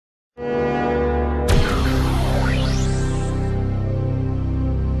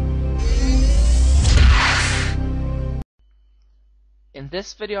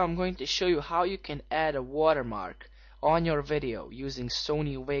this video I'm going to show you how you can add a watermark on your video using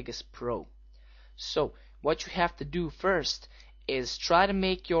Sony Vegas Pro. So what you have to do first is try to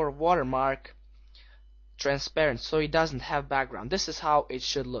make your watermark transparent so it doesn't have background. This is how it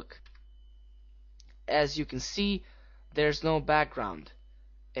should look. As you can see, there's no background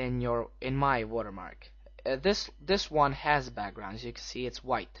in my watermark. This one has background. As you can see, it's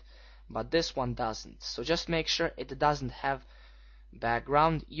white, but this one doesn't. So just make sure it doesn't have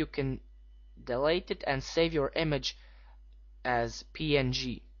background. You can delete it and save your image as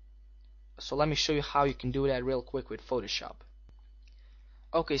PNG. So let me show you how you can do that real quick with Photoshop.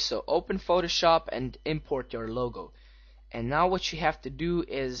 Okay, so open Photoshop and import your logo. And now what you have to do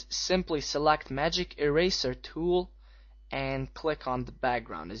is simply select Magic Eraser tool and click on the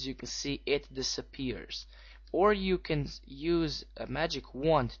background. As you can see, it disappears. Or you can use a Magic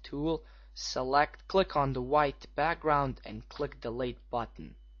Wand tool, click on the white background and click delete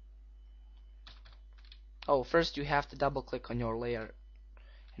button. Oh, first you have to double click on your layer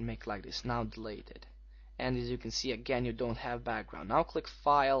and make like this. Now delete it. And as you can see, again, you don't have background. Now click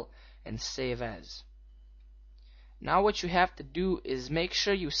File and Save As. Now what you have to do is make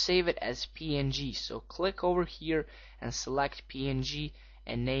sure you save it as PNG. So click over here and select PNG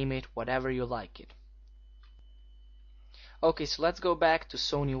and name it whatever you like it. Okay, so let's go back to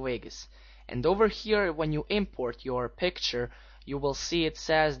Sony Vegas. And over here, when you import your picture, you will see it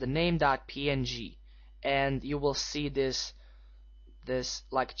says the name.png, and you will see this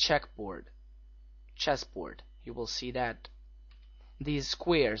like chessboard. You will see that these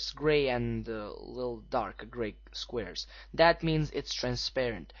squares, gray and little dark gray squares. That means it's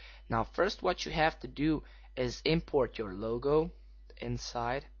transparent. Now first what you have to do is import your logo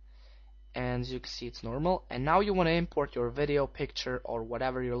inside, and as you can see it's normal. And now you want to import your video, picture, or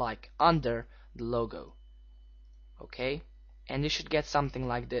whatever you like under the logo. Okay, and you should get something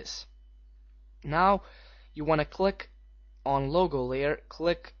like this. Now you want to click on logo layer,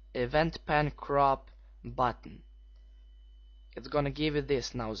 click Event Pen Crop button. It's gonna give you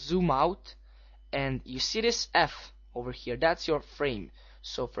this. Now zoom out, and you see this F over here, that's your frame.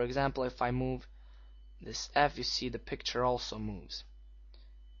 So for example, if I move this F, you see the picture also moves.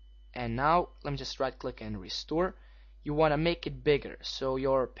 And now let me just right click and restore. You want to make it bigger, so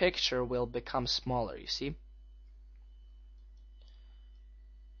your picture will become smaller, you see.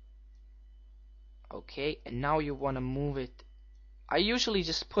 Okay, and now you want to move it. I usually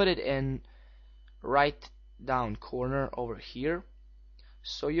just put it in right down corner over here,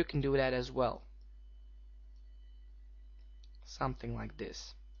 so you can do that as well, something like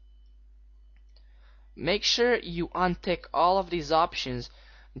this. Make sure you untick all of these options.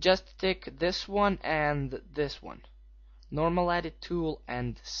 Just tick this one and this one, normal edit tool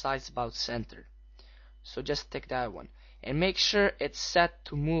and size about center. So just tick that one and make sure it's set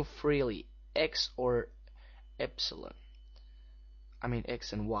to move freely, X or epsilon, I mean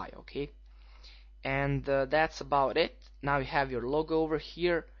X and Y. Okay, and that's about it. Now you have your logo over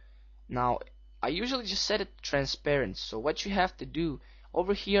here. Now I usually just set it transparent, so what you have to do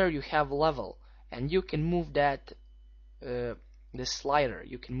over here, you have level, and you can move that this slider,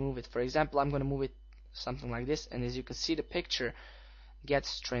 you can move it. For example, I'm going to move it something like this, and as you can see, the picture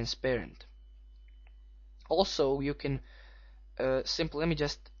gets transparent. Also you can simply, let me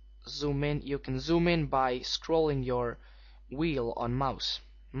just zoom in. You can zoom in by scrolling your wheel on mouse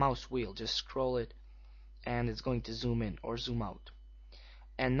wheel, just scroll it and it's going to zoom in or zoom out.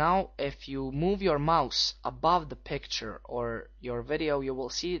 And now if you move your mouse above the picture or your video, you will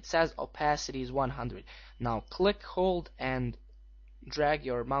see it says opacity is 100. Now click, hold and drag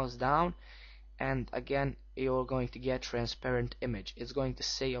your mouse down, and again you're going to get transparent image. It's going to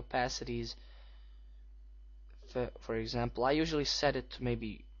say opacities, for example, I usually set it to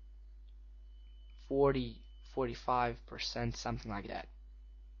maybe 40-45%, something like that.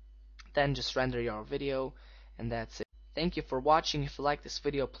 Then just render your video, and that's it. Thank you for watching. If you like this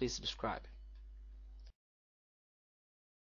video, please subscribe.